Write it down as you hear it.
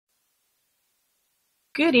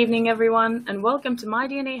Good evening, everyone, and welcome to My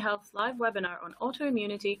DNA Health live webinar on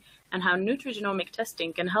autoimmunity and how nutrigenomic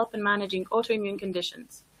testing can help in managing autoimmune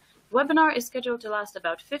conditions. The webinar is scheduled to last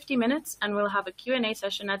about 50 minutes and we'll have a Q&A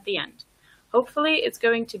session at the end. Hopefully, it's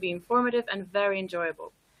going to be informative and very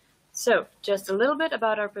enjoyable. So, just a little bit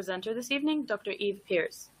about our presenter this evening, Dr. Eve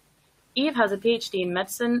Pearce. Eve has a PhD in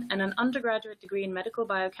medicine and an undergraduate degree in medical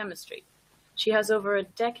biochemistry. She has over a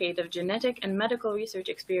decade of genetic and medical research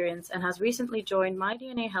experience and has recently joined My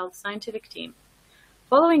DNA Health scientific team.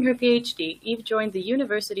 Following her PhD, Eve joined the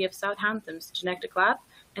University of Southampton's Genetic Lab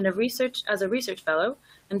and as a research fellow,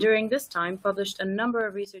 and during this time published a number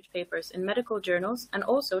of research papers in medical journals and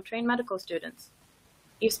also trained medical students.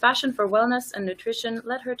 Eve's passion for wellness and nutrition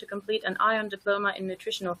led her to complete an ION diploma in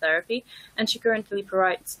nutritional therapy, and she currently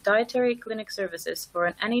provides dietary clinic services for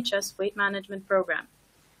an NHS weight management program.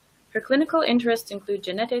 Her clinical interests include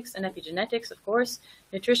genetics and epigenetics, of course,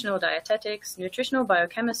 nutritional dietetics, nutritional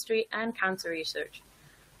biochemistry, and cancer research.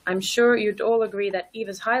 I'm sure you'd all agree that Eve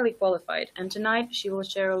is highly qualified, and tonight she will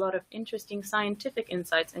share a lot of interesting scientific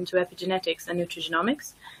insights into epigenetics and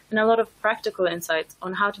nutrigenomics, and a lot of practical insights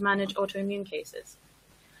on how to manage autoimmune cases.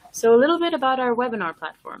 So a little bit about our webinar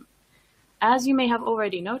platform. As you may have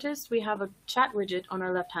already noticed, we have a chat widget on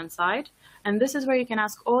our left-hand side, and this is where you can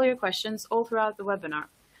ask all your questions all throughout the webinar.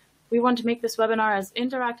 We want to make this webinar as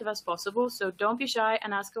interactive as possible, so don't be shy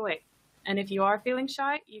and ask away. And if you are feeling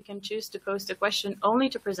shy, you can choose to post a question only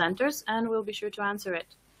to presenters and we'll be sure to answer it.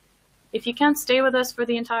 If you can't stay with us for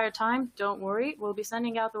the entire time, don't worry, we'll be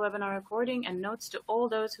sending out the webinar recording and notes to all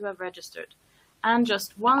those who have registered. And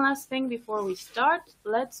just one last thing before we start,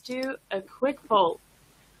 let's do a quick poll.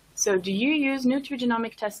 So do you use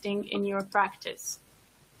nutrigenomic testing in your practice?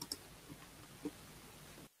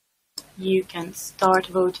 You can start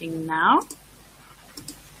voting now.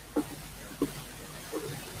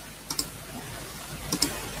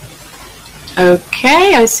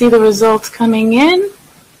 Okay, I see the results coming in.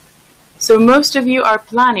 So most of you are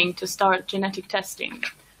planning to start genetic testing.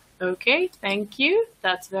 Okay, thank you.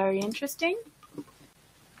 That's very interesting.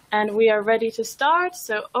 And we are ready to start,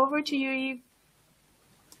 so over to you, Eve.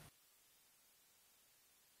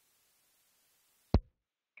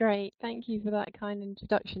 Great, thank you for that kind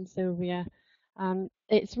introduction, Sylvia.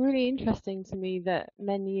 It's really interesting to me that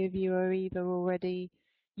many of you are either already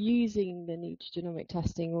using the nutrigenomic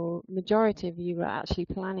testing or majority of you are actually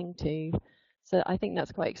planning to. So I think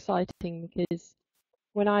that's quite exciting because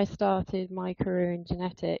when I started my career in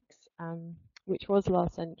genetics, which was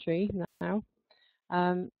last century now,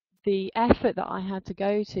 the effort that I had to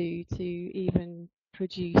go to even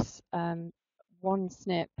produce one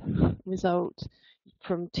SNP result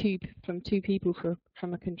from two people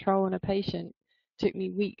from a control and a patient took me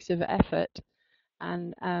weeks of effort,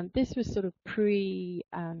 and this was sort of pre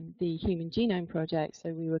the Human Genome Project, so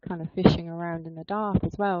we were kind of fishing around in the dark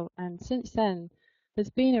as well. And since then, there's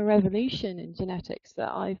been a revolution in genetics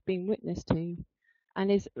that I've been witness to,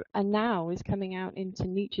 and now is coming out into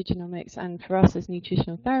nutrigenomics, and for us as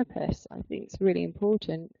nutritional therapists, I think it's really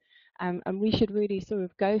important. And we should really sort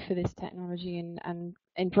of go for this technology and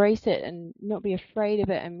embrace it and not be afraid of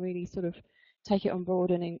it, and really sort of take it on board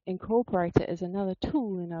and incorporate it as another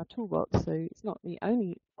tool in our toolbox. So it's not the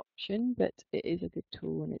only option, but it is a good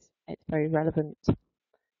tool and it's very relevant.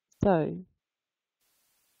 So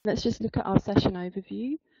let's just look at our session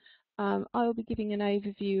overview. I'll be giving an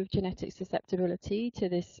overview of genetic susceptibility to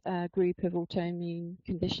this group of autoimmune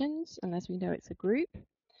conditions, and as we know, it's a group,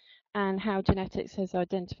 and how genetics has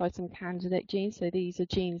identified some candidate genes. So these are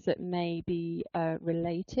genes that may be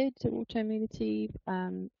related to autoimmunity,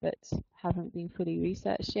 but haven't been fully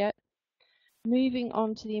researched yet. Moving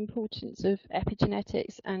on to the importance of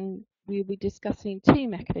epigenetics, and we'll be discussing two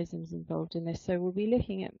mechanisms involved in this. So we'll be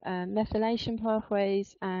looking at methylation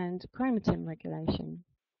pathways and chromatin regulation.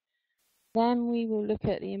 Then we will look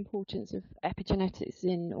at the importance of epigenetics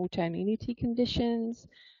in autoimmunity conditions,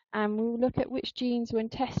 and we'll look at which genes, when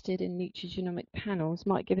tested in nutrigenomic panels,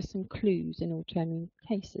 might give us some clues in autoimmune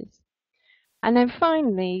cases. And then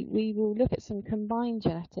finally, we will look at some combined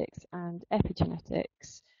genetics and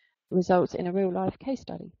epigenetics results in a real-life case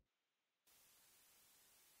study.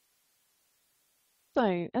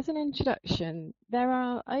 So, as an introduction, there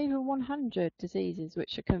are over 100 diseases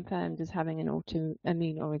which are confirmed as having an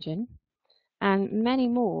autoimmune origin, and many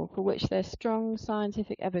more for which there's strong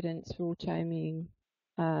scientific evidence for autoimmune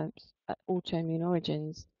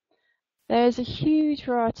origins. There's a huge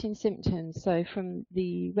variety in symptoms, so from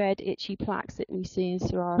the red itchy plaques that we see in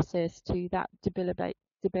psoriasis to that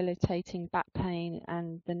debilitating back pain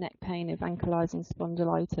and the neck pain of ankylosing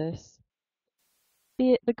spondylitis.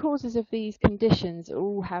 The causes of these conditions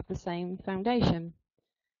all have the same foundation.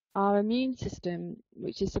 our immune system,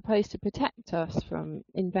 which is supposed to protect us from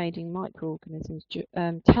invading microorganisms,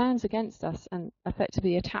 turns against us and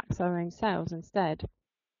effectively attacks our own cells instead.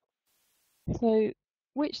 So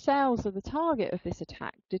which cells are the target of this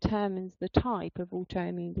attack determines the type of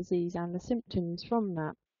autoimmune disease and the symptoms from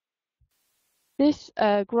that. This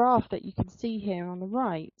graph that you can see here on the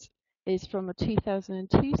right is from a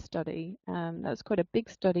 2002 study. That's quite a big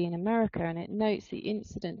study in America, and it notes the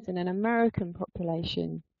incidence in an American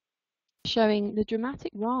population, showing the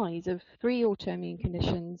dramatic rise of 3 autoimmune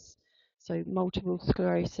conditions, so multiple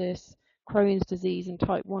sclerosis, Crohn's disease, and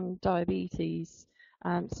type 1 diabetes,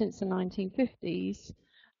 since the 1950s.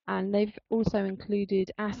 And they've also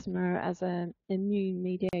included asthma as an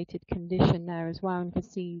immune-mediated condition there as well, and you can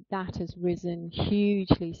see that has risen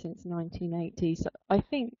hugely since 1980. So I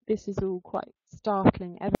think this is all quite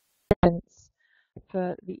startling evidence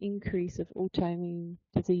for the increase of autoimmune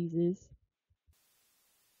diseases.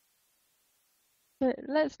 So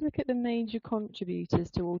let's look at the major contributors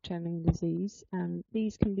to autoimmune disease.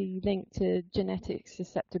 These can be linked to genetic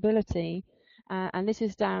susceptibility, and this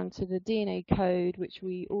is down to the DNA code which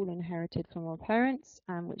we all inherited from our parents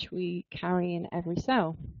and which we carry in every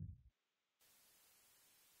cell.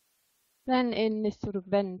 Then in this sort of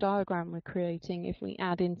Venn diagram we're creating, if we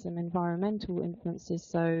add in some environmental influences,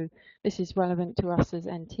 so this is relevant to us as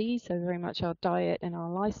NTs, so very much our diet and our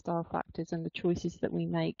lifestyle factors and the choices that we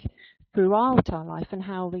make throughout our life and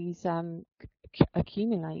how these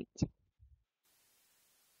accumulate.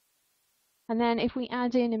 And then if we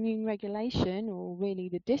add in immune regulation, or really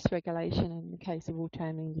the dysregulation in the case of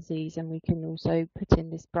autoimmune disease, and we can also put in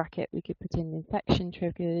this bracket, we could put in infection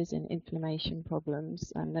triggers and inflammation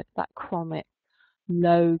problems, and that chronic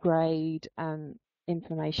low-grade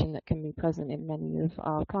inflammation that can be present in many of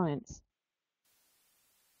our clients.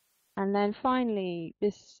 And then finally,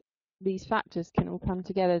 these factors can all come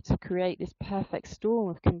together to create this perfect storm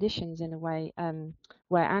of conditions in a way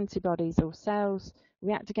where antibodies or cells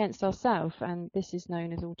react against ourselves, and this is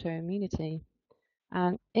known as autoimmunity.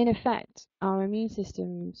 And in effect, our immune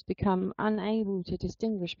systems become unable to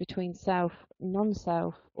distinguish between self,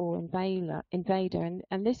 non-self, or invader,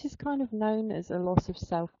 and this is kind of known as a loss of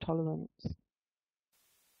self-tolerance.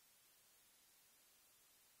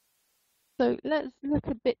 So let's look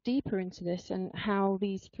a bit deeper into this and how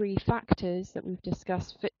these 3 factors that we've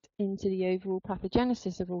discussed fit into the overall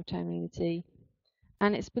pathogenesis of autoimmunity.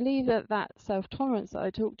 And it's believed that that self-tolerance that I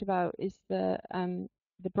talked about is the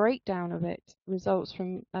breakdown of it results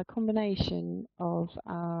from a combination of,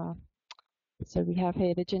 so we have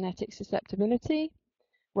here the genetic susceptibility,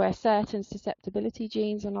 where certain susceptibility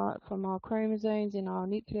genes from our chromosomes in our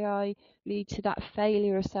nuclei lead to that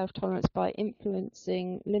failure of self-tolerance by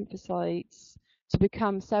influencing lymphocytes to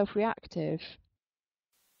become self-reactive.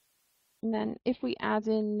 And then if we add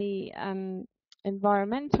in the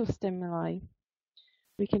environmental stimuli,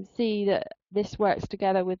 we can see that this works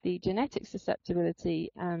together with the genetic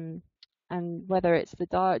susceptibility, and whether it's the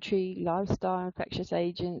dietary, lifestyle, infectious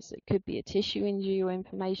agents, it could be a tissue injury or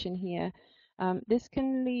inflammation here. This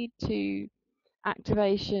can lead to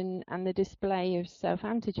activation and the display of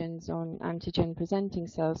self-antigens on antigen-presenting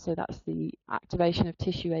cells. So that's the activation of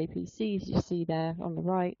tissue APCs you see there on the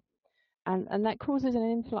right. And that causes an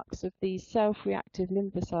influx of these self-reactive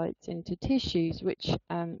lymphocytes into tissues, which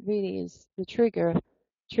really is the trigger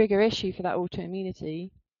issue for that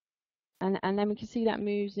autoimmunity. And then we can see that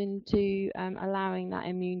moves into allowing that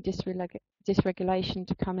immune dysregulation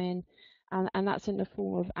to come in, and that's in the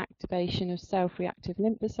form of activation of self-reactive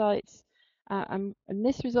lymphocytes. And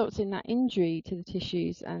this results in that injury to the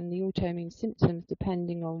tissues and the autoimmune symptoms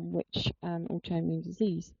depending on which autoimmune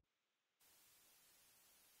disease.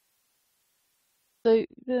 So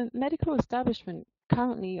the medical establishment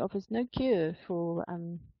currently offers no cure for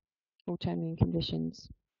autoimmune conditions,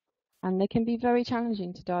 and they can be very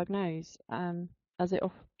challenging to diagnose, as it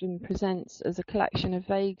often presents as a collection of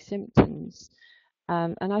vague symptoms.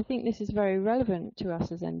 And I think this is very relevant to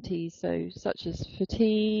us as NTs, so such as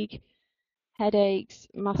fatigue, headaches,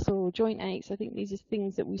 muscle or joint aches. I think these are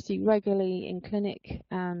things that we see regularly in clinic,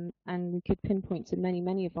 and we could pinpoint to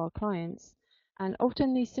many of our clients. And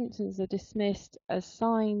often these symptoms are dismissed as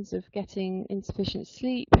signs of getting insufficient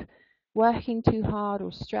sleep, working too hard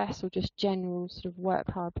or stress, or just general sort of work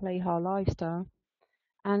hard, play hard lifestyle.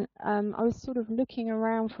 And I was sort of looking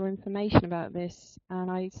around for information about this, and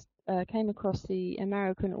I came across the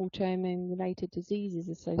American Autoimmune Related Diseases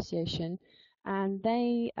Association, and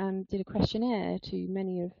they did a questionnaire to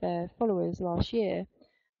many of their followers last year,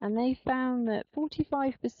 and they found that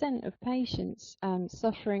 45% of patients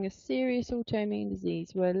suffering a serious autoimmune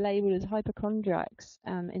disease were labelled as hypochondriacs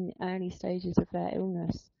in the early stages of their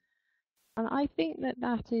illness. And I think that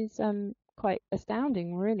that is quite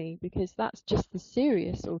astounding, really, because that's just the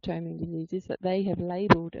serious autoimmune diseases that they have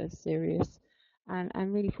labelled as serious. And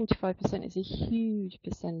really 45% is a huge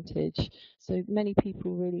percentage. So many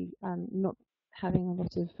people really not having a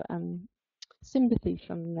lot of sympathy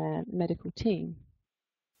from their medical team.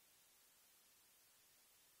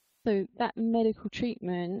 So that medical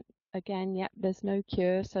treatment, again, yep, there's no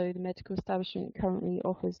cure. So the medical establishment currently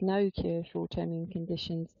offers no cure for autoimmune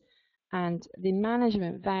conditions, and the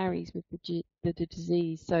management varies with the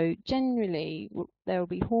disease. So generally, there will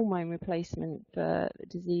be hormone replacement for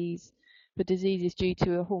diseases due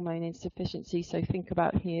to a hormone insufficiency. So think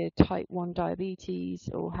about here type 1 diabetes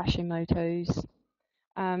or Hashimoto's.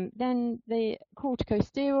 Then the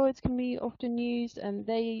corticosteroids can be often used, and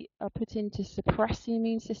they are put in to suppress the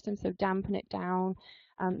immune system, so dampen it down.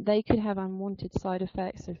 They could have unwanted side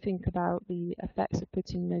effects, so think about the effects of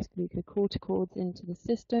putting those glucocorticoids into the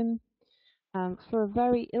system. For a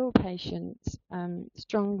very ill patient,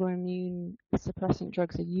 stronger immune suppressant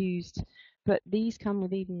drugs are used, but these come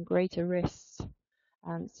with even greater risks.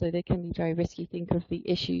 So they can be very risky. Think of the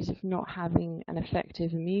issues of not having an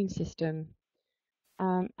effective immune system.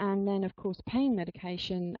 And then, of course, pain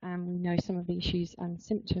medication, and we know some of the issues and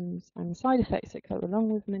symptoms and side effects that go along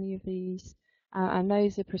with many of these, and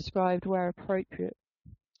those are prescribed where appropriate.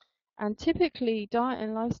 And typically, diet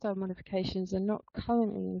and lifestyle modifications are not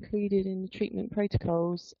currently included in the treatment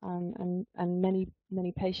protocols, and many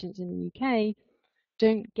patients in the UK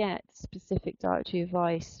don't get specific dietary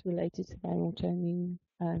advice related to their autoimmune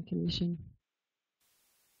condition.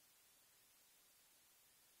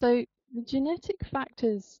 So the genetic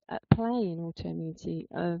factors at play in autoimmunity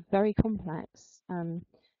are very complex.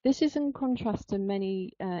 This is in contrast to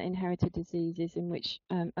many inherited diseases in which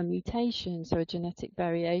a mutation, so a genetic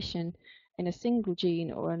variation in a single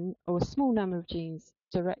gene or a small number of genes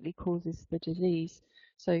directly causes the disease.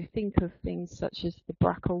 So think of things such as the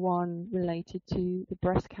BRCA1 related to the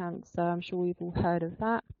breast cancer. I'm sure we've all heard of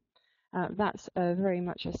that. That's very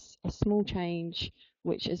much a small change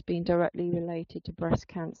which has been directly related to breast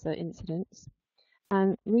cancer incidence.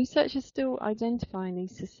 And research is still identifying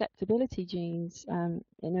these susceptibility genes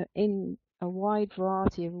in a wide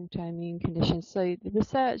variety of autoimmune conditions. So the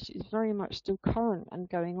research is very much still current and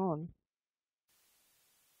going on.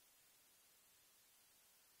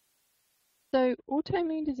 So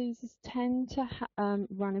autoimmune diseases tend to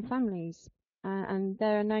run in families. And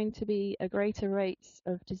there are known to be a greater rates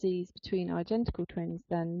of disease between identical twins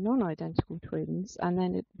than non-identical twins, and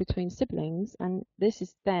then between siblings, and this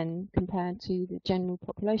is then compared to the general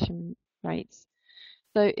population rates.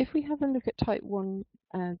 So if we have a look at type 1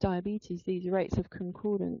 diabetes, these rates of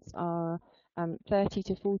concordance are 30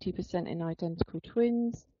 to 40% in identical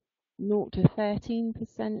twins, 0 to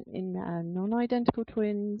 13% in non-identical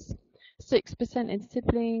twins, 6% in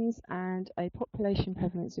siblings, and a population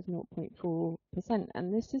prevalence of 0.4%.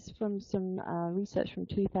 And this is from some research from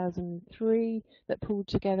 2003 that pulled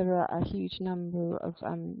together a huge number of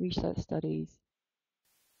research studies.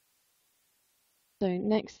 So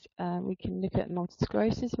next we can look at multiple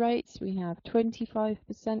sclerosis rates. We have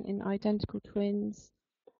 25% in identical twins,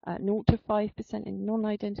 0 to 5% in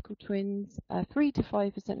non-identical twins, 3 to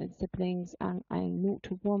 5% in siblings, and a 0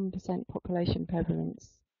 to 1% population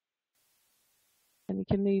prevalence. And we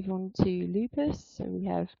can move on to lupus. So we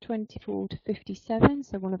have 24 to 57,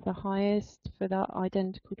 so one of the highest for the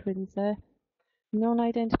identical twins there.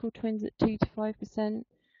 Non-identical twins at 2 to 5%,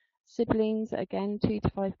 siblings again 2 to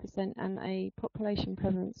 5%, and a population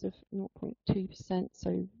prevalence of 0.2%,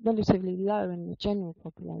 so relatively low in the general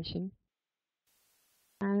population.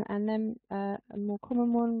 And then a more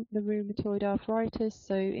common one, the rheumatoid arthritis.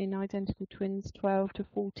 So in identical twins, 12 to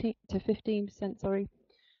 15%, sorry.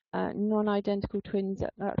 Non-identical twins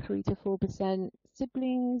at 3 to 4%,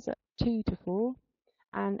 siblings at 2 to 4,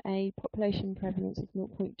 and a population prevalence of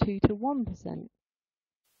 0.2 to 1%.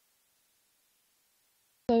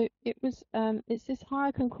 So it's this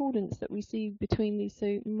higher concordance that we see between these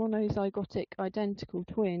monozygotic identical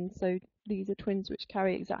twins. So these are twins which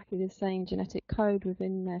carry exactly the same genetic code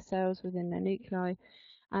within their cells, within their nuclei.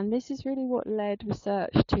 And this is really what led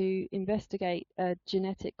research to investigate a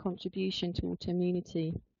genetic contribution to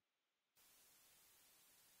autoimmunity.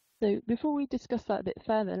 So before we discuss that a bit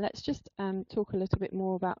further, let's just talk a little bit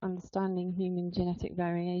more about understanding human genetic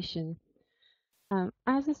variation.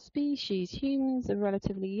 As a species, humans are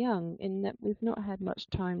relatively young in that we've not had much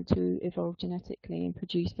time to evolve genetically and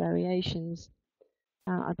produce variations.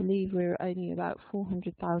 I believe we're only about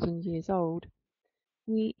 400,000 years old.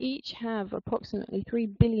 we each have approximately 3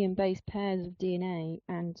 billion base pairs of DNA,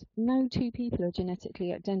 and no two people are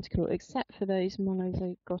genetically identical except for those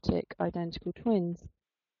monozygotic identical twins.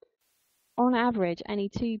 On average, any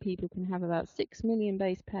two people can have about 6 million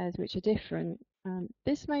base pairs which are different.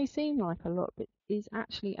 This may seem like a lot, but is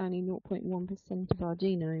actually only 0.1% of our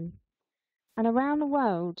genome. And around the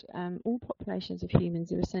world, all populations of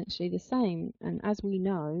humans are essentially the same. And as we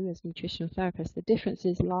know, as nutritional therapists, the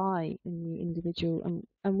differences lie in the individual,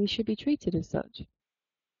 and we should be treated as such.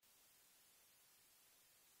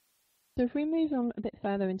 So if we move on a bit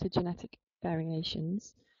further into genetic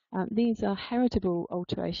variations, these are heritable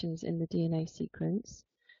alterations in the DNA sequence.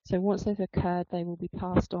 So once they've occurred, they will be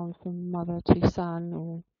passed on from mother to son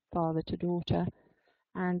or father to daughter.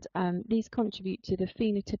 And these contribute to the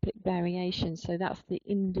phenotypic variation, so that's the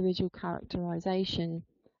individual characterization,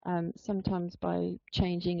 sometimes by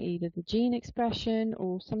changing either the gene expression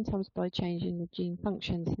or sometimes by changing the gene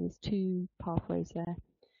functions. There's two pathways there.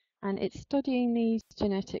 And it's studying these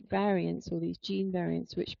genetic variants or these gene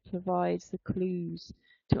variants which provides the clues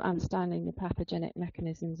to understanding the pathogenic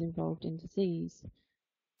mechanisms involved in disease.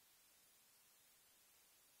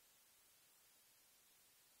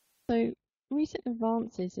 So recent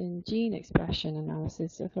advances in gene expression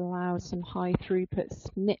analysis have allowed some high throughput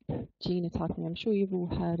SNP genotyping. I'm sure you've all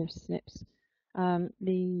heard of SNPs.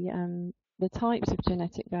 The types of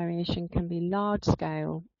genetic variation can be large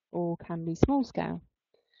scale or can be small scale.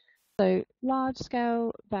 So large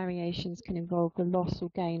scale variations can involve the loss or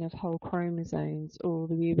gain of whole chromosomes or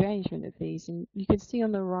the rearrangement of these. And you can see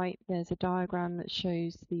on the right there's a diagram that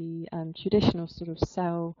shows the traditional sort of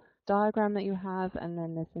cell diagram that you have, and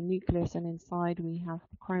then there's the nucleus, and inside we have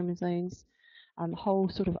the chromosomes. Whole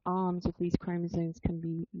sort of arms of these chromosomes can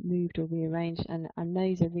be moved or rearranged, and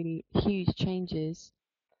those are really huge changes.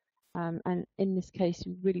 And in this case,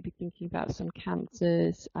 we'd really be thinking about some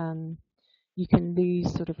cancers. You can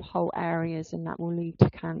lose sort of whole areas, and that will lead to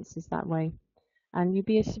cancers that way. And you'd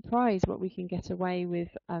be surprised what we can get away with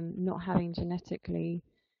not having genetically.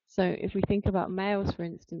 So if we think about males, for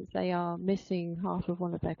instance, they are missing half of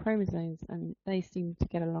one of their chromosomes, and they seem to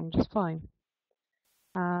get along just fine.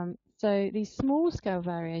 So these small scale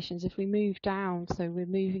variations, if we move down, so we're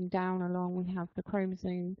moving down along, we have the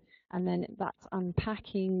chromosome, and then that's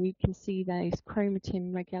unpacking. We can see those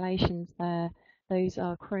chromatin regulations there. Those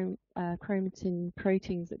are chromatin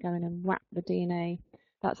proteins that go in and wrap the DNA.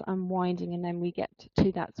 That's unwinding, and then we get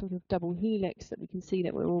to that sort of double helix that we can see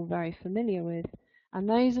that we're all very familiar with. And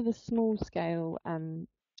those are the small scale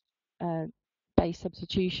base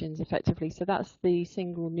substitutions, effectively. So that's the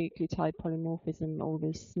single nucleotide polymorphism, or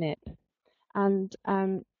the SNP. And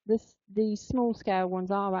the small scale ones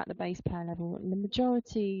are at the base pair level, and the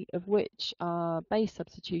majority of which are base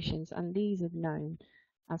substitutions, and these are known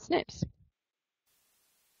as SNPs.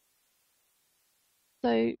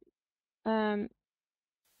 So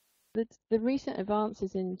the recent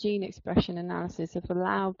advances in gene expression analysis have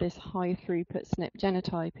allowed this high throughput SNP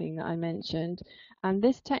genotyping that I mentioned, and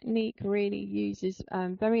this technique really uses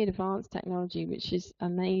very advanced technology, which is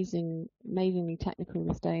amazingly technical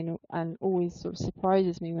this day, and always sort of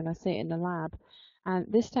surprises me when I see it in the lab. And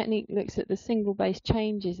this technique looks at the single base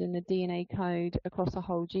changes in the DNA code across a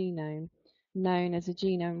whole genome, known as a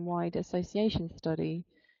genome-wide association study.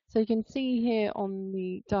 So you can see here on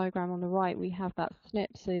the diagram on the right, we have that SNP.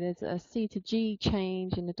 So there's a C to G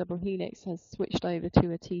change in the double helix has switched over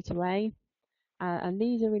to a T to A. And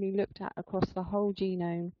these are really looked at across the whole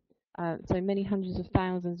genome. So many hundreds of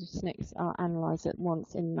thousands of SNPs are analysed at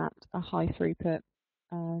once in that high throughput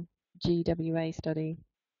GWA study.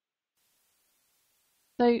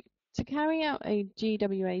 So to carry out a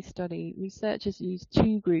GWA study, researchers use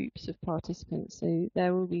two groups of participants. So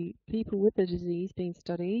there will be people with the disease being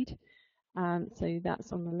studied, so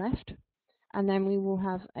that's on the left. And then we will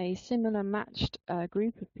have a similar matched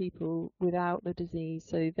group of people without the disease.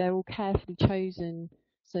 So they're all carefully chosen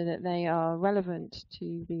so that they are relevant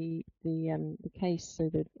to the case, so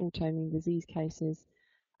the autoimmune disease cases.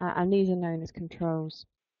 And these are known as controls.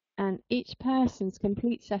 And each person's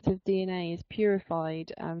complete set of DNA is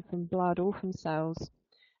purified from blood or from cells,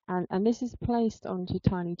 and this is placed onto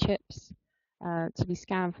tiny chips to be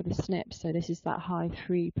scanned for the SNP. So this is that high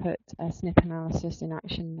throughput SNP analysis in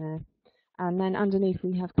action there. And then underneath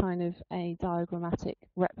we have kind of a diagrammatic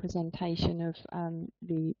representation of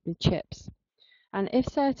the chips. And if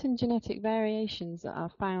certain genetic variations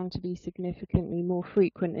are found to be significantly more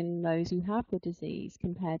frequent in those who have the disease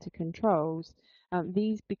compared to controls,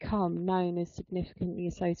 these become known as significantly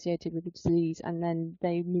associated with the disease, and then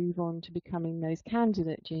they move on to becoming those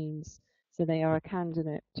candidate genes. So they are a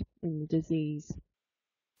candidate in the disease.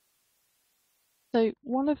 So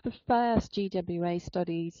one of the first GWA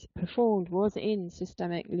studies performed was in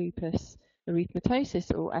systemic lupus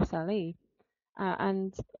erythematosus, or SLE,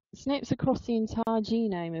 and SNPs across the entire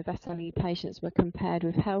genome of SLE patients were compared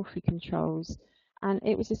with healthy controls, and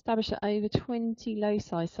it was established at over 20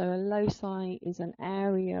 loci. So a loci is an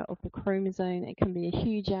area of the chromosome. It can be a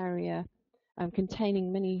huge area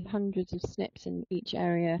containing many hundreds of SNPs in each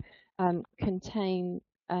area, and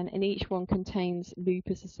each one contains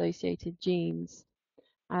lupus-associated genes.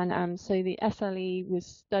 And so the SLE was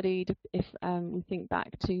studied, if we think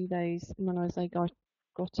back to those monozygotic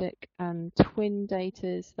twin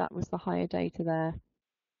datas, that was the higher data there.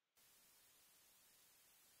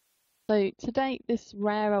 So to date, this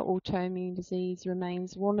rarer autoimmune disease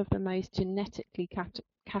remains one of the most genetically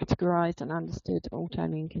categorized and understood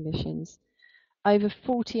autoimmune conditions. Over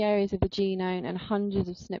 40 areas of the genome and hundreds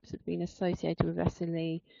of SNPs have been associated with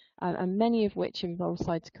SLE, and many of which involve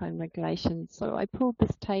cytokine regulation. So I pulled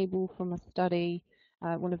this table from a study,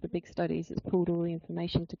 one of the big studies that's pulled all the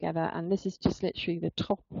information together, and this is just literally the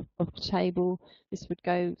top of the table. This would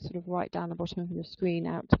go sort of right down the bottom of your screen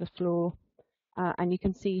out to the floor, and you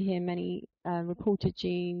can see here many reported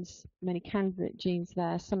genes, many candidate genes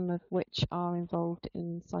there, some of which are involved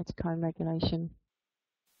in cytokine regulation.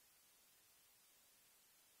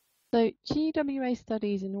 So GWA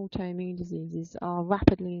studies in autoimmune diseases are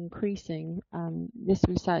rapidly increasing. This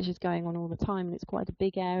research is going on all the time, and it's quite a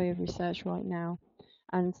big area of research right now.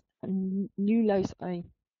 And new loci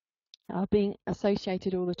are being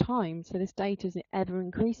associated all the time, so this data is ever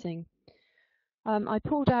increasing. I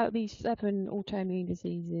pulled out these 7 autoimmune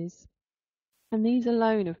diseases, and these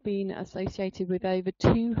alone have been associated with over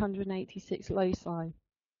 286 loci.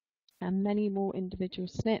 And many more individual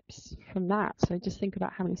SNPs from that. So just think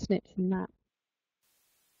about how many SNPs in that.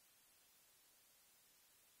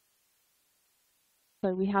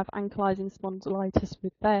 So we have ankylosing spondylitis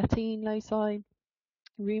with 13 loci,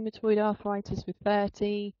 rheumatoid arthritis with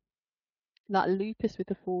 30, that lupus with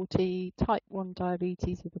the 40, type 1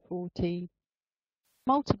 diabetes with the 40,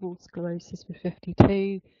 multiple sclerosis with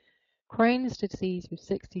 52, Crohn's disease with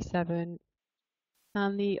 67,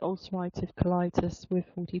 and the ulcerative colitis with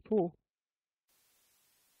 44.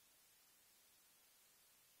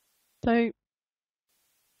 So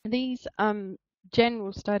these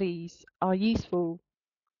general studies are useful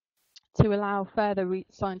to allow further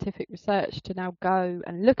scientific research to now go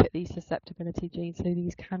and look at these susceptibility genes, so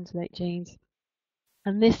these candidate genes.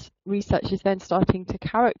 And this research is then starting to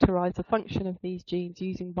characterize the function of these genes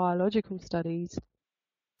using biological studies.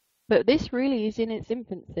 But this really is in its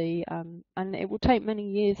infancy, and it will take many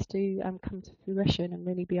years to come to fruition and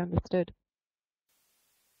really be understood.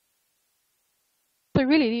 So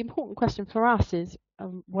really the important question for us is,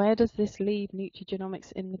 where does this leave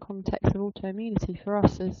nutrigenomics in the context of autoimmunity for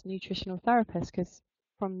us as nutritional therapists? Because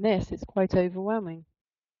from this, it's quite overwhelming.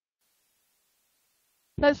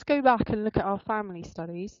 Let's go back and look at our family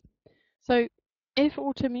studies. So if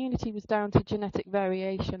autoimmunity was down to genetic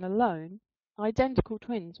variation alone, identical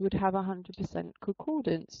twins would have 100%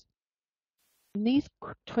 concordance. And these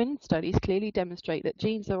twin studies clearly demonstrate that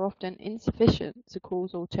genes are often insufficient to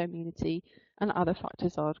cause autoimmunity and other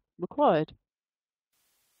factors are required.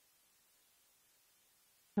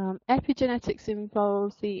 Epigenetics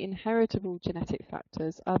involves the inheritable genetic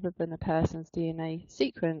factors other than a person's DNA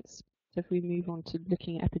sequence. So if we move on to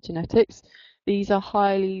looking at epigenetics, these are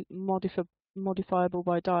highly modifiable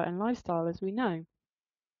by diet and lifestyle, as we know.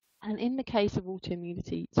 And in the case of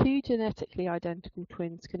autoimmunity, 2 genetically identical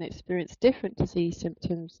twins can experience different disease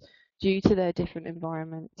symptoms due to their different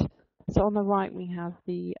environment. So on the right, we have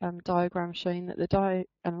the diagram showing that the diet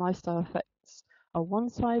and lifestyle effects are one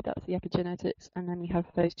side, that's the epigenetics, and then we have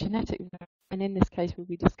those genetic, and in this case we'll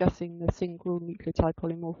be discussing the single nucleotide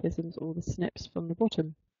polymorphisms, or the SNPs, from the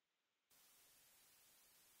bottom.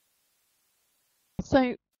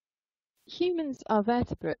 So humans are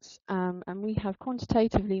vertebrates, and we have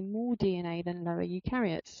quantitatively more DNA than lower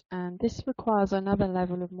eukaryotes, and this requires another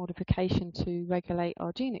level of modification to regulate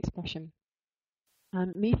our gene expression.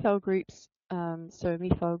 Methyl groups, so a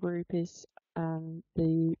methyl group is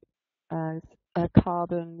a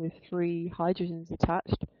carbon with 3 hydrogens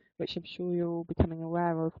attached, which I'm sure you're all becoming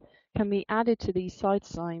aware of, can be added to these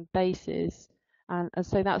cytosine bases, and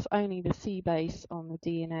so that's only the C base on the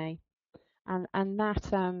DNA, and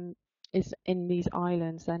that is in these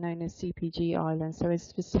islands. They're known as CPG islands, so in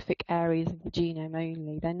specific areas of the genome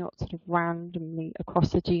only. They're not sort of randomly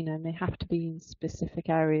across the genome, they have to be in specific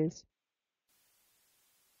areas.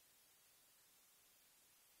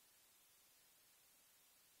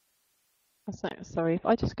 Sorry, if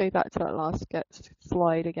I just go back to that last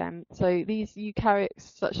slide again. So these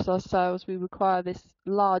eukaryotes, such as our cells, we require this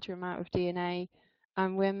larger amount of DNA,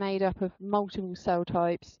 and we're made up of multiple cell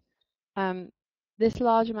types. This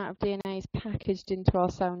large amount of DNA is packaged into our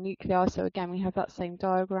cell nuclei. So again, we have that same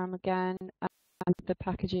diagram again. And the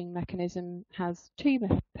packaging mechanism has two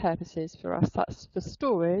purposes for us. That's for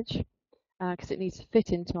storage, because it needs to fit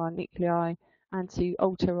into our nuclei, and to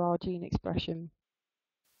alter our gene expression.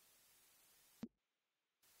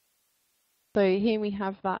 So here we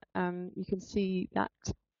have that, you can see that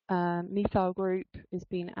methyl group is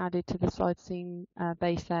being added to the cytosine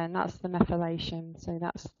base there, and that's the methylation. So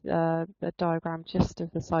that's the diagram just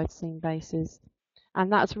of the cytosine bases.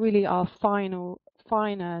 And that's really our finer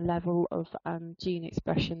level of gene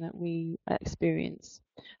expression that we experience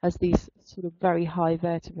as these sort of very high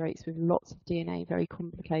vertebrates with lots of DNA, very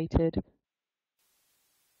complicated.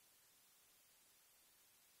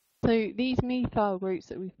 So these methyl groups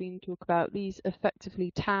that we've been talking about, these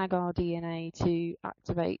effectively tag our DNA to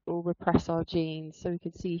activate or repress our genes. So we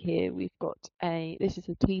can see here we've got this is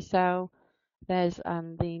a T cell, there's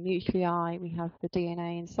the nuclei, we have the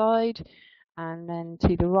DNA inside, and then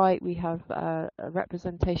to the right we have a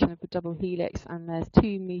representation of the double helix, and there's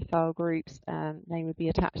two methyl groups, and they would be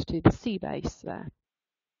attached to the C base there.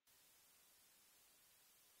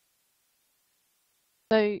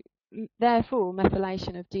 So therefore,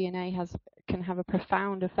 methylation of DNA can have a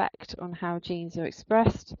profound effect on how genes are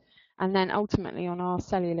expressed, and then ultimately on our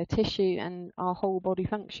cellular tissue and our whole body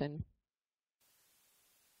function.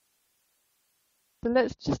 So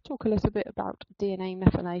let's just talk a little bit about DNA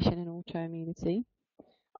methylation and autoimmunity.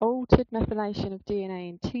 Altered methylation of DNA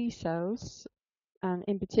in T cells, and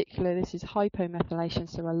in particular this is hypomethylation,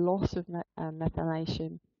 so a loss of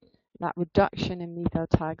methylation. That reduction in methyl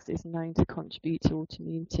tags is known to contribute to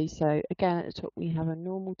autoimmunity. So again, at the top we have a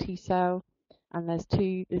normal T cell, and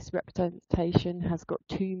this representation has got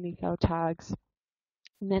two methyl tags.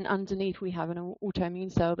 And then underneath we have an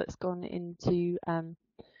autoimmune cell that's gone into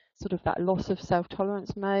sort of that loss of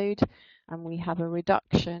self-tolerance mode, and we have a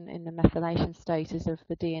reduction in the methylation status of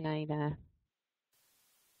the DNA there.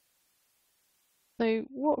 So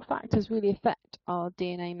what factors really affect our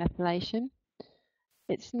DNA methylation?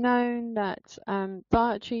 It's known that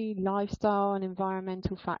dietary, lifestyle and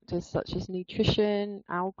environmental factors such as nutrition,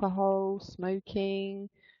 alcohol, smoking,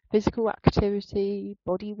 physical activity,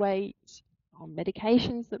 body weight, our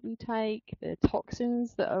medications that we take, the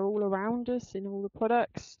toxins that are all around us in all the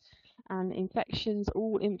products, and infections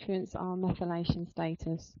all influence our methylation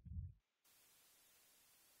status.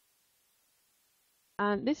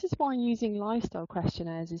 And this is why using lifestyle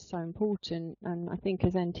questionnaires is so important, and I think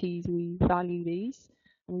as NTs we value these,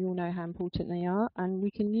 and we all know how important they are, and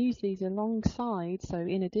we can use these alongside, so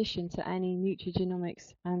in addition to any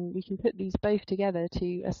nutrigenomics, and we can put these both together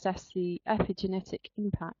to assess the epigenetic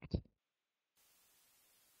impact.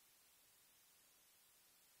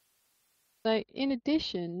 So in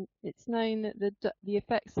addition, it's known that the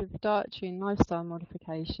effects of dietary and lifestyle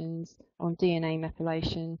modifications on DNA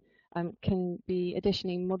methylation can be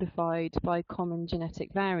additionally modified by common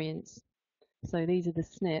genetic variants. So these are the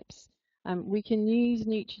SNPs. We can use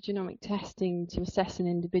nutrigenomic testing to assess an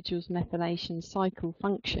individual's methylation cycle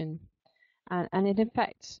function, and it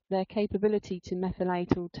affects their capability to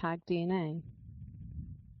methylate or tag DNA.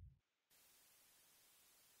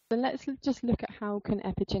 So let's just look at how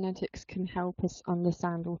epigenetics can help us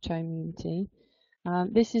understand autoimmunity.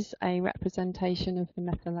 This is a representation of the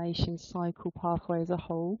methylation cycle pathway as a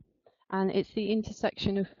whole, and it's the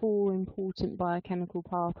intersection of four important biochemical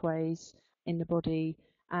pathways in the body,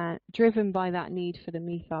 driven by that need for the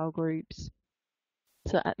methyl groups.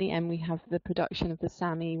 So at the end we have the production of the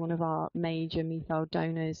SAMe, one of our major methyl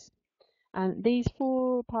donors. And these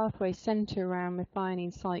four pathways center around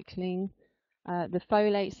methionine cycling, the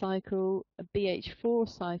folate cycle, a BH4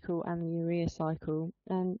 cycle, and the urea cycle.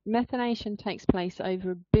 And methylation takes place over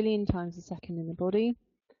 1 billion times a second in the body,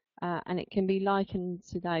 and it can be likened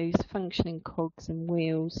to those functioning cogs and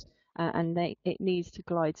wheels, and it needs to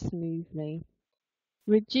glide smoothly.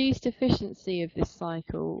 Reduced efficiency of this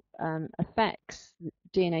cycle affects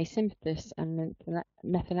DNA synthesis and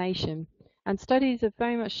methylation. And studies have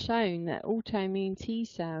very much shown that autoimmune T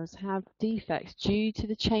cells have defects due to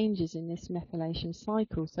the changes in this methylation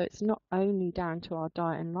cycle. So it's not only down to our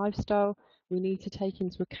diet and lifestyle, we need to take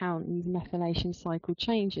into account these methylation cycle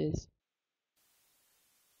changes.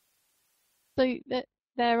 So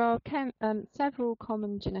there are several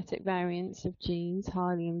common genetic variants of genes,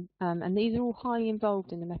 and these are all highly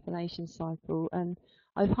involved in the methylation cycle. And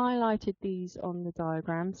I've highlighted these on the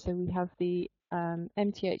diagram. So we have the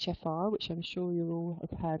MTHFR, which I'm sure you all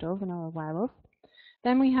have heard of and are aware of.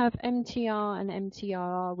 Then we have MTR and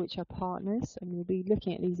MTRR, which are partners, and we'll be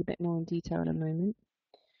looking at these a bit more in detail in a moment.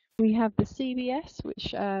 We have the CBS,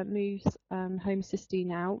 which moves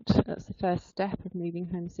homocysteine out. That's the first step of moving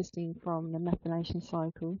homocysteine from the methylation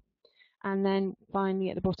cycle. And then finally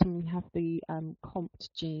at the bottom we have the COMT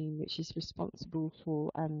gene, which is responsible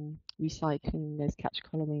for recycling those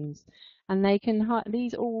catecholamines. And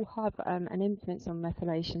these all have an influence on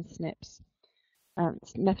methylation SNPs.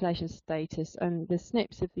 Methylation status, and the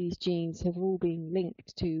SNPs of these genes have all been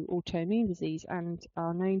linked to autoimmune disease and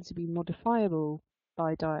are known to be modifiable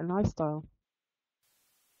by diet and lifestyle.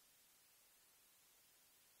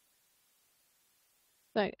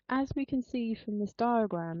 So as we can see from this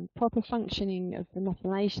diagram, proper functioning of the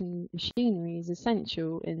methylation machinery is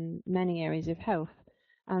essential in many areas of health,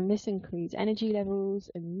 and this includes energy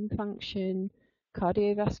levels, immune function,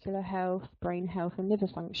 cardiovascular health, brain health and liver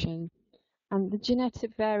function. And the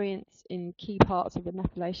genetic variants in key parts of the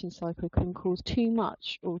methylation cycle can cause too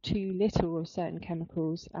much or too little of certain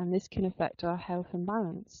chemicals, and this can affect our health and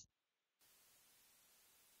balance.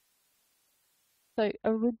 So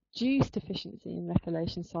a reduced deficiency in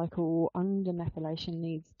methylation cycle or undermethylation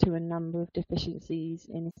leads to a number of deficiencies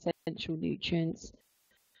in essential nutrients.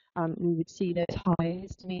 We would see those high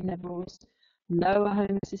histamine levels, lower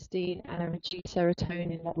homocysteine, and a reduced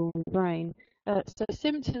serotonin level in the brain. So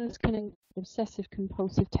symptoms can include obsessive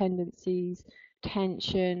compulsive tendencies,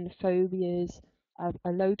 tension, phobias,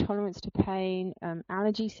 a low tolerance to pain,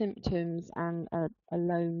 allergy symptoms, and a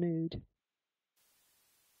low mood.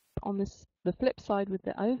 On the flip side with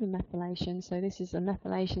the overmethylation, so this is a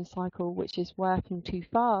methylation cycle which is working too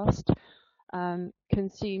fast,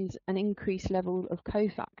 consumes an increased level of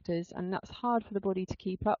cofactors, and that's hard for the body to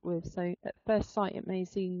keep up with. So at first sight it may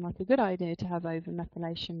seem like a good idea to have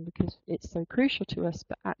overmethylation because it's so crucial to us,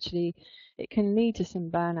 but actually it can lead to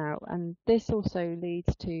some burnout, and this also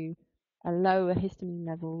leads to lower histamine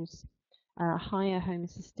levels, higher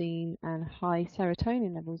homocysteine and high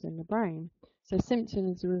serotonin levels in the brain. So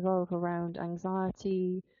symptoms revolve around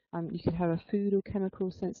anxiety, you could have a food or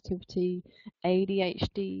chemical sensitivity,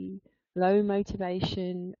 ADHD, low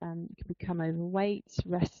motivation, you can become overweight,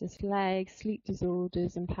 restless legs, sleep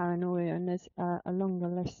disorders and paranoia, and there's a longer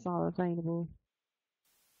list are available.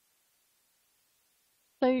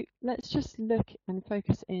 So let's just look and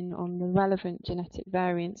focus in on the relevant genetic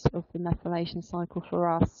variants of the methylation cycle for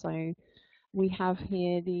us. So we have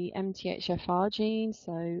here the MTHFR gene,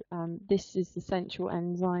 so this is the central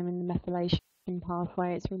enzyme in the methylation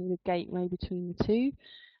pathway. It's really the gateway between the two.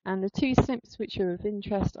 And the two SNPs which are of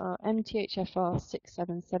interest are MTHFR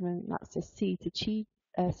 677, that's a C to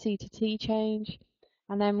T change.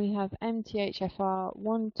 And then we have MTHFR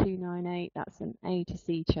 1298, that's an A to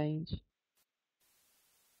C change.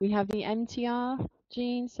 We have the MTR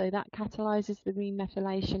gene, so that catalyzes the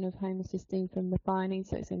remethylation of homocysteine from methionine,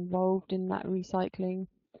 so it's involved in that recycling.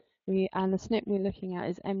 And the SNP we're looking at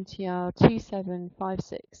is MTR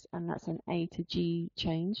 2756, and that's an A to G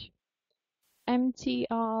change.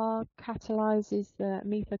 MTR catalyzes the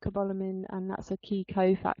methylcobalamin, and that's a key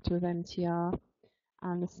cofactor of MTR.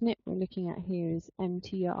 And the SNP we're looking at here is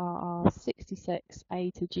MTRR 66,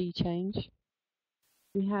 A to G change.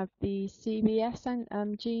 We have the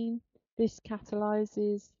CBS gene. This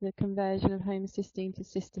catalyzes the conversion of homocysteine to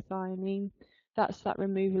cystathionine. That's that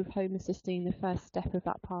removal of homocysteine, the first step of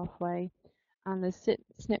that pathway. And the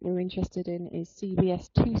SNP we're interested in is CBS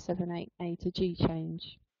 278A to G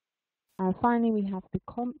change. Finally, we have the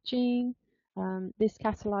COMT gene. This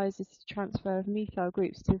catalyzes the transfer of methyl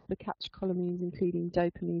groups to the catecholamines, including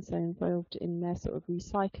dopamine, so involved in their sort of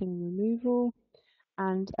recycling removal.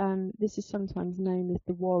 And this is sometimes known as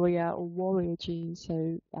the warrior gene,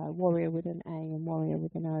 so warrior with an A and warrior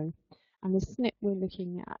with an O. And the SNP we're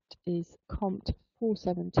looking at is COMT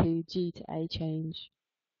 472 G to A change.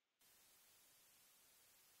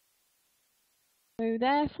 So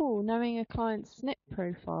therefore, knowing a client's SNP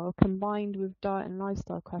profile combined with diet and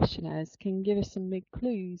lifestyle questionnaires can give us some big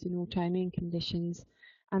clues in autoimmune conditions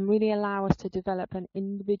and really allow us to develop an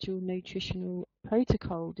individual nutritional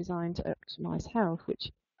protocol designed to optimize health,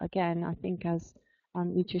 which again, I think as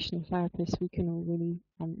nutritional therapists, we can all really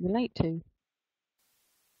relate to.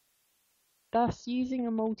 Thus, using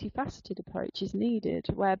a multifaceted approach is needed,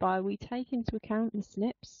 whereby we take into account the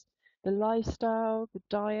SNPs, the lifestyle, the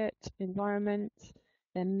diet, environment,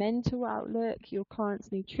 their mental outlook, your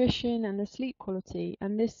client's nutrition, and the sleep quality,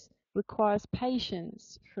 and this requires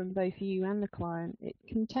patience from both you and the client. It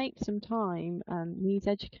can take some time, needs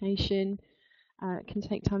education, It can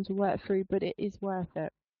take time to work through, but it is worth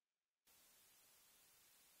it.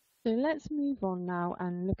 So let's move on now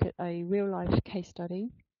and look at a real-life case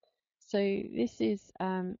study. So this is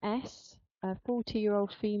S, a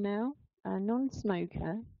 40-year-old female, a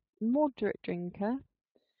non-smoker, moderate drinker,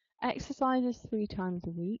 exercises 3 times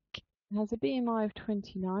a week, has a BMI of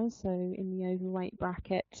 29, so in the overweight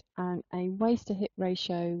bracket, and a waist to hip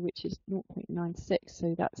ratio which is 0.96,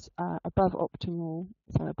 so that's above optimal,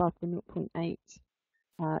 so above the 0.8,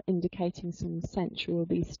 indicating some central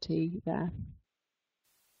obesity there.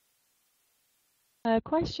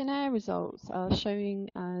 Questionnaire results are showing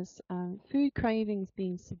as food cravings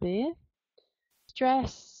being severe,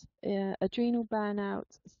 stress, adrenal burnout,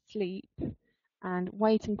 sleep, and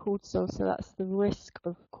weight and cortisol. So that's the risk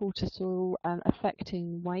of cortisol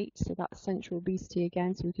affecting weight. So that's central obesity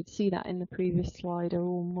again. So we could see that in the previous slide are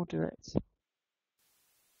all moderate.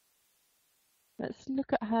 Let's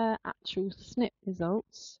look at her actual SNP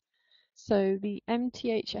results. So the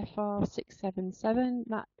MTHFR677,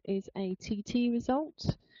 that is a TT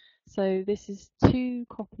result. So this is 2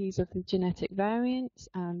 copies of the genetic variant.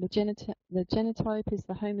 The genotype is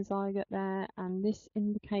the homozygote there, and this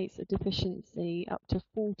indicates a deficiency up to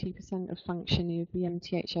 40% of functioning of the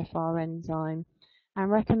MTHFR enzyme.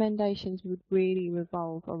 And recommendations would really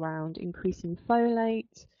revolve around increasing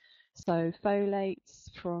folate, so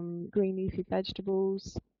folates from green leafy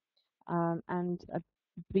vegetables, and a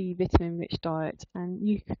B vitamin rich diet, and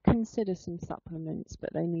you could consider some supplements,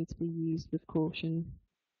 but they need to be used with caution.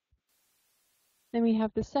 Then we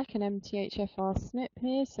have the second MTHFR SNP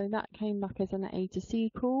here, so that came back as an A to C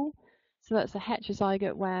call. So that's a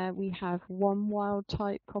heterozygote where we have 1 wild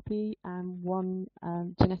type copy and 1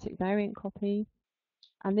 genetic variant copy,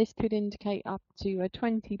 and this could indicate up to a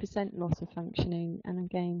 20% loss of functioning, and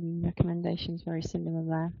again the recommendation is very similar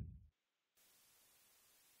there.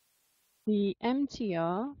 The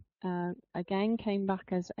MTR again came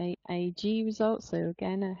back as a AG result, so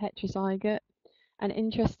again a heterozygote, and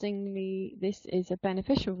interestingly this is a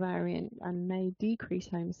beneficial variant and may decrease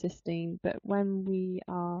homocysteine, but when we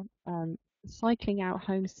are cycling out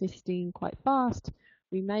homocysteine quite fast,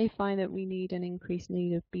 we may find that we need an increased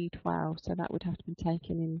need of B12, so that would have to be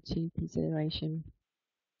taken into consideration.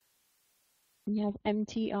 We have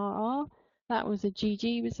MTRR. That was a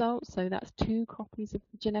GG result, so that's 2 copies of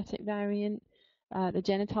the genetic variant. The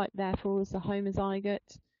genotype therefore is the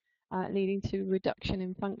homozygote, leading to reduction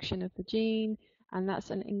in function of the gene, and that's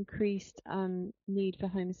an increased need for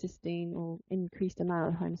homocysteine, or increased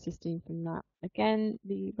amount of homocysteine from that. Again,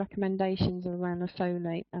 the recommendations are around the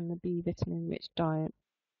folate and the B vitamin rich diet.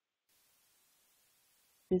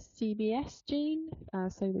 The CBS gene,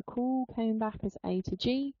 so the call came back as A to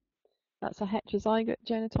G. That's a heterozygote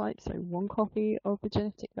genotype, so 1 copy of the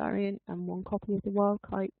genetic variant and 1 copy of the wild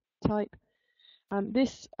type.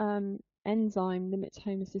 This enzyme limits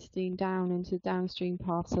homocysteine down into downstream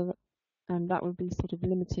paths, and that would be sort of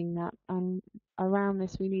limiting that. And around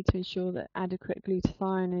this, we need to ensure that adequate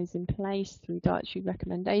glutathione is in place through dietary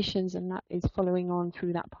recommendations, and that is following on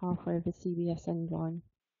through that pathway of the CBS enzyme.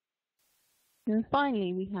 And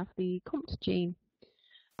finally, we have the COMT gene.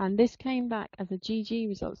 And this came back as a GG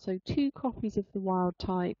result, so 2 copies of the wild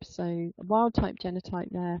type, so a wild type genotype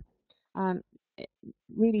there,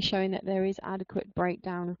 really showing that there is adequate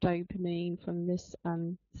breakdown of dopamine from this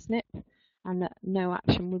SNP, and that no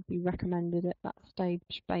action would be recommended at that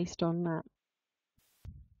stage based on that.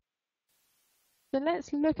 So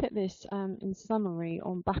let's look at this in summary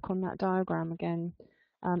back on that diagram again,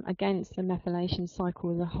 against the methylation cycle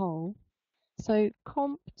as a whole. So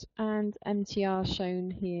COMT and MTR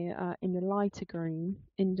shown here in the lighter green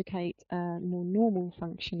indicate more normal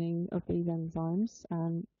functioning of these enzymes,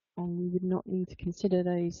 and we would not need to consider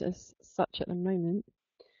those as such at the moment.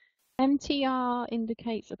 MTR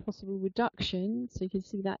indicates a possible reduction, so you can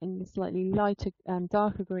see that in the slightly lighter,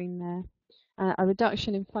 darker green there, a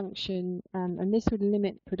reduction in function, and this would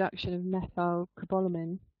limit production of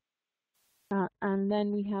methylcobalamin. And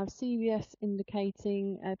then we have CBS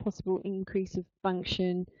indicating a possible increase of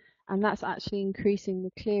function, and that's actually increasing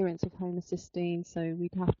the clearance of homocysteine, so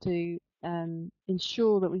we'd have to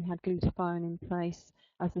ensure that we had glutathione in place,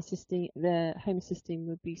 as the homocysteine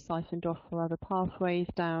would be siphoned off for other pathways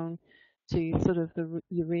down to sort of the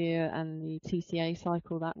urea and the TCA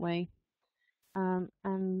cycle that way.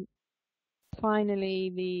 And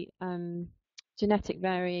finally, the genetic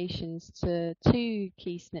variations to 2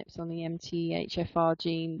 key SNPs on the MTHFR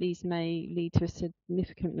gene. These may lead to a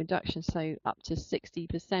significant reduction, so up to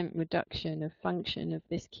 60% reduction of function of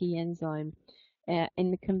this key enzyme in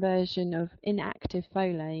the conversion of inactive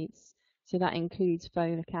folates. So that includes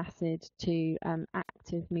folic acid to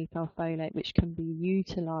active methylfolate, which can be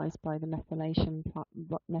utilized by the methylation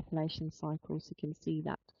cycle. So you can see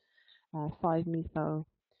that 5-methyl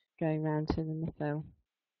going around to the methyl.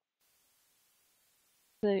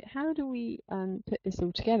 So how do we put this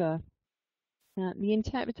all together? The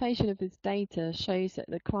interpretation of this data shows that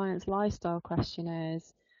the client's lifestyle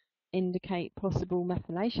questionnaires indicate possible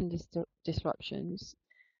methylation disruptions,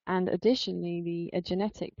 and additionally a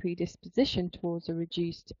genetic predisposition towards a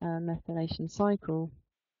reduced methylation cycle.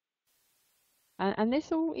 And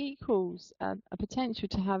this all equals a potential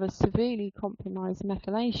to have a severely compromised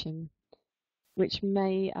methylation, which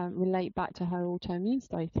may relate back to her autoimmune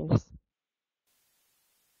status.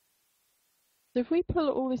 So if we pull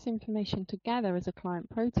all this information together as a client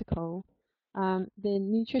protocol, the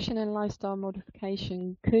nutrition and lifestyle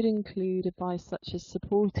modification could include advice such as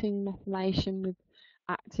supporting methylation with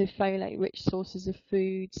active folate-rich sources of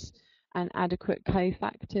foods and adequate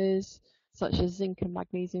cofactors such as zinc and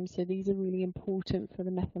magnesium. So these are really important for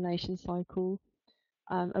the methylation cycle.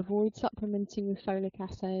 Avoid supplementing with folic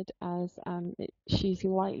acid as she's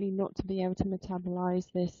likely not to be able to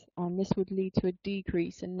metabolize this, and this would lead to a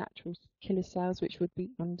decrease in natural killer cells, which would be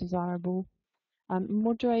undesirable.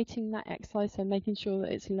 Moderating that exercise, so making sure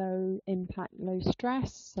that it's low impact, low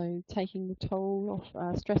stress, so taking the toll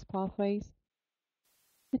off stress pathways.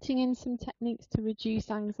 Putting in some techniques to reduce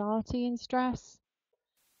anxiety and stress.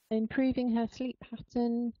 Improving her sleep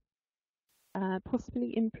pattern. Possibly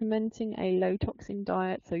implementing a low toxin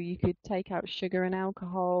diet, so you could take out sugar and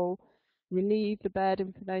alcohol, relieve the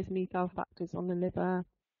burden for those methyl factors on the liver.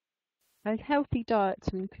 A healthy diet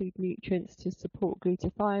to include nutrients to support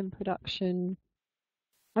glutathione production.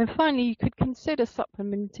 And finally, you could consider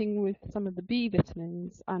supplementing with some of the B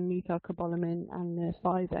vitamins and methylcobalamin and the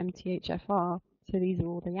 5-MTHFR. So these are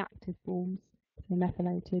all the active forms, so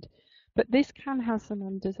methylated. But this can have some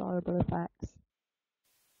undesirable effects.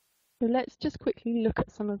 So let's just quickly look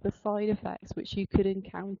at some of the side effects which you could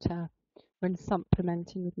encounter when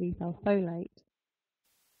supplementing with methylfolate.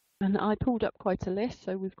 And I pulled up quite a list.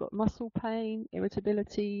 So we've got muscle pain,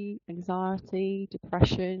 irritability, anxiety,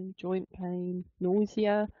 depression, joint pain,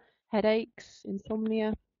 nausea, headaches,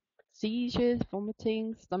 insomnia, seizures,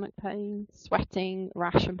 vomiting, stomach pain, sweating,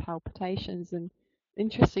 rash and palpitations. And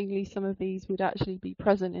interestingly, some of these would actually be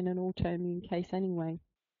present in an autoimmune case anyway.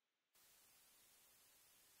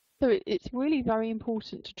 So it's really very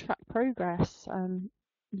important to track progress.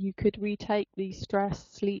 You could retake the stress,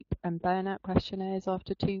 sleep and burnout questionnaires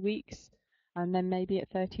after 2 weeks, and then maybe at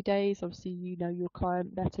 30 days. Obviously, you know your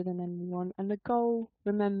client better than anyone. And the goal,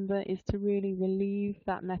 remember, is to really relieve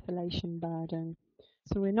that methylation burden.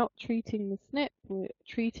 So we're not treating the SNP, we're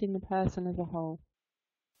treating the person as a whole.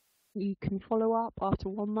 You can follow up after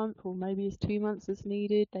 1 month, or maybe it's 2 months as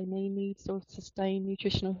needed. They may need sort of sustained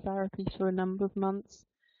nutritional therapy for a number of months.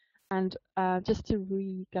 And just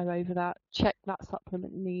to go over that, check that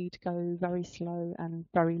supplement need, go very slow and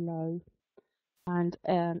very low. And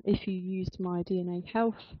if you used My DNA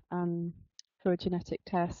Health for a genetic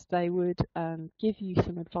test, they would give you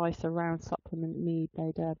some advice around supplement need.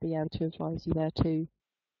 They'd be able to advise you there too.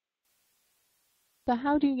 So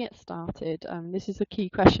how do you get started? This is a key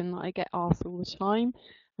question that I get asked all the time.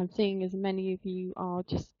 I'm seeing as many of you are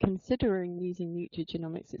just considering using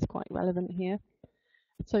nutrigenomics, it's quite relevant here.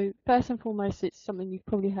 So first and foremost, it's something you've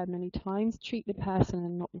probably heard many times: treat the person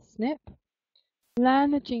and not the SNP.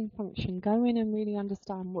 Learn the gene function, go in and really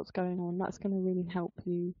understand what's going on. That's going to really help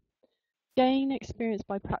you. Gain experience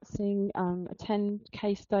by practicing, attend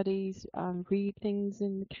case studies, read things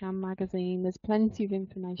in the CAM magazine. There's plenty of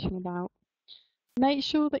information about. Make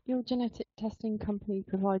sure that your genetic testing company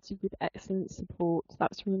provides you with excellent support.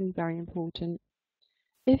 That's really very important.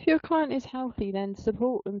 If your client is healthy, then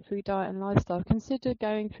support them through diet and lifestyle. Consider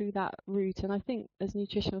going through that route. And I think as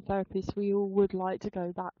nutritional therapists, we all would like to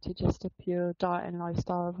go back to just a pure diet and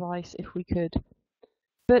lifestyle advice if we could.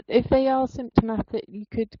 But if they are symptomatic, you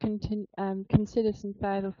could consider some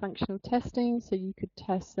further functional testing. So you could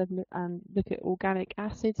test them, look at organic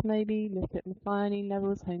acids maybe, look at methionine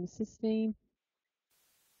levels, homocysteine.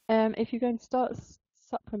 If you're going to start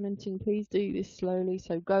supplementing, please do this slowly.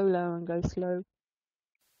 So go low and go slow.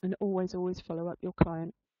 And always follow up your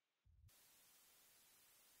client.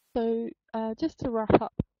 So just to wrap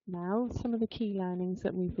up now, some of the key learnings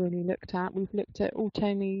that we've really looked at. We've looked at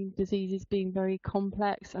autoimmune diseases being very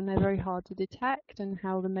complex and they're very hard to detect, and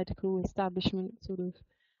how the medical establishment sort of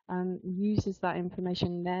uses that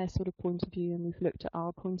information, their sort of point of view, and we've looked at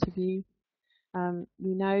our point of view.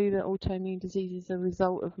 We know that autoimmune diseases are a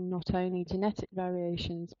result of not only genetic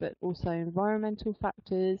variations but also environmental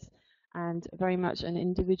factors, and very much an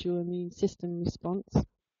individual immune system response.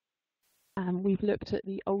 We've looked at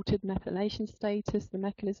the altered methylation status, the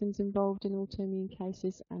mechanisms involved in autoimmune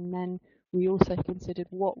cases, and then we also considered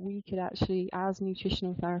what we could actually, as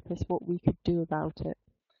nutritional therapists, what we could do about it.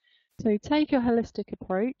 So take a holistic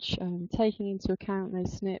approach, taking into account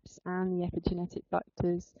those SNPs and the epigenetic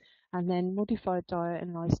factors, and then modified diet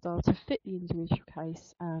and lifestyle to fit the individual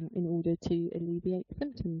case in order to alleviate the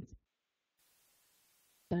symptoms.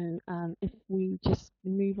 So if we just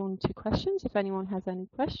move on to questions, if anyone has any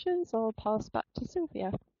questions, I'll pass back to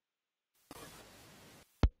Sylvia.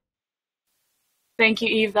 Thank you,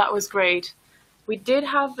 Eve. That was great. We did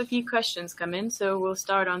have a few questions come in, so we'll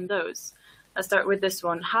start on those. I'll start with this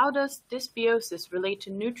one. How does dysbiosis relate to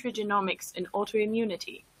nutrigenomics in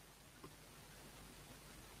autoimmunity?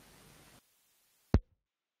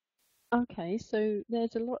 Okay, so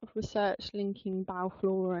there's a lot of research linking bowel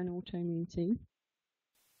flora and autoimmunity.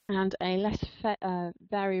 And a less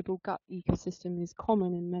variable gut ecosystem is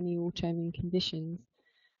common in many autoimmune conditions.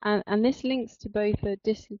 And this links to both a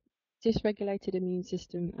dysregulated immune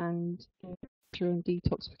system and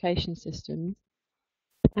detoxification systems.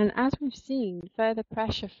 And as we've seen, further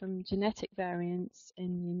pressure from genetic variants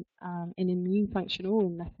in immune function or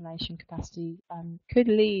in methylation capacity could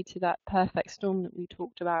lead to that perfect storm that we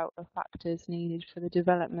talked about of factors needed for the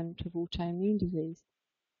development of autoimmune disease.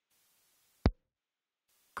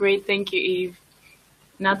 Great, thank you, Eve.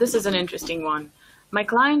 Now this is an interesting one. My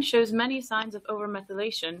client shows many signs of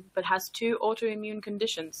overmethylation, but has 2 autoimmune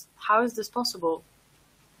conditions. How is this possible?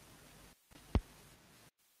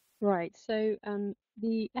 Right, so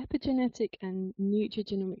the epigenetic and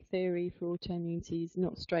nutrigenomic theory for autoimmunity is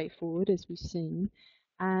not straightforward, as we've seen,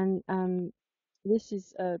 and this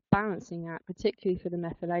is a balancing act, particularly for the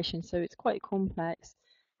methylation, so it's quite complex.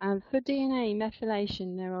 For DNA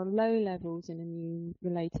methylation, there are low levels in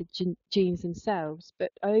immune-related genes themselves,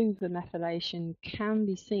 but over-methylation can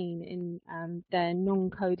be seen in their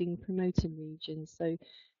non-coding promoter regions. So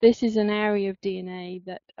this is an area of DNA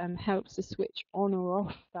that helps to switch on or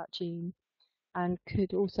off that gene and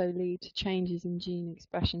could also lead to changes in gene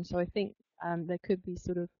expression. So I think there could be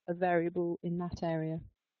sort of a variable in that area.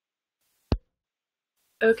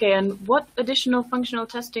 Okay, and what additional functional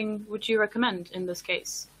testing would you recommend in this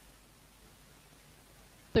case?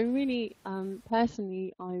 So really,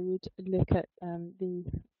 personally, I would look at the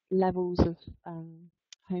levels of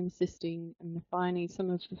homocysteine and methionine,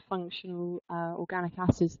 some of the functional organic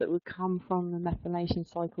acids that would come from the methylation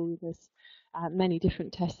cycle. There's many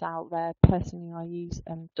different tests out there. Personally, I use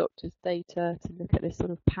doctors' data to look at this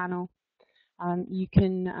sort of panel. You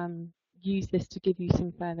can use this to give you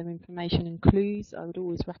some further information and clues. I would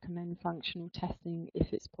always recommend functional testing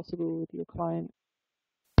if it's possible with your client.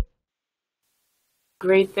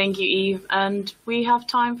 Great, thank you, Eve. And we have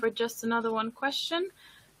time for just another one question.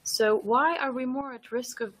 So why are we more at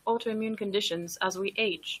risk of autoimmune conditions as we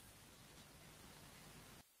age?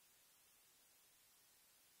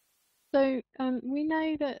 So we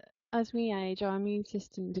know that as we age, our immune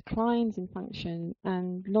system declines in function,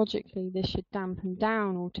 and logically this should dampen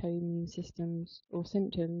down autoimmune systems or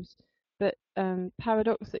symptoms. But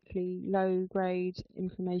paradoxically, low-grade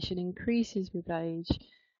inflammation increases with age,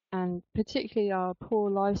 and particularly our poor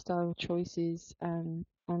lifestyle choices and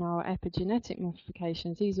our epigenetic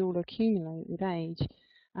modifications, these all accumulate with age.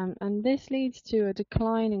 And this leads to a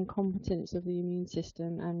decline in competence of the immune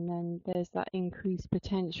system, and then there's that increased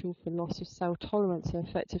potential for loss of cell tolerance, so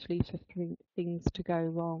effectively for things to go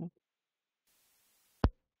wrong.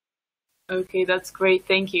 Okay, that's great.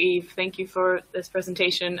 Thank you, Eve. Thank you for this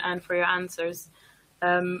presentation and for your answers.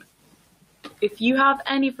 If you have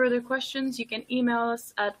any further questions, you can email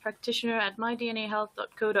us at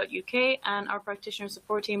practitioner@mydnahealth.co.uk and our practitioner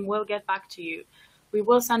support team will get back to you. We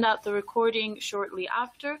will send out the recording shortly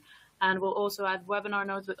after, and we'll also add webinar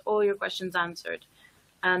notes with all your questions answered.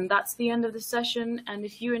 And that's the end of the session. And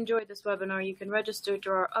if you enjoyed this webinar, you can register to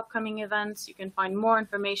our upcoming events. You can find more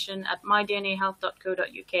information at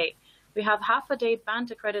mydnahealth.co.uk. We have half-a-day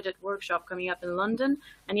BANT accredited workshop coming up in London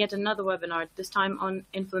and yet another webinar, this time on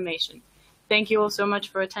inflammation. Thank you all so much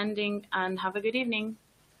for attending and have a good evening.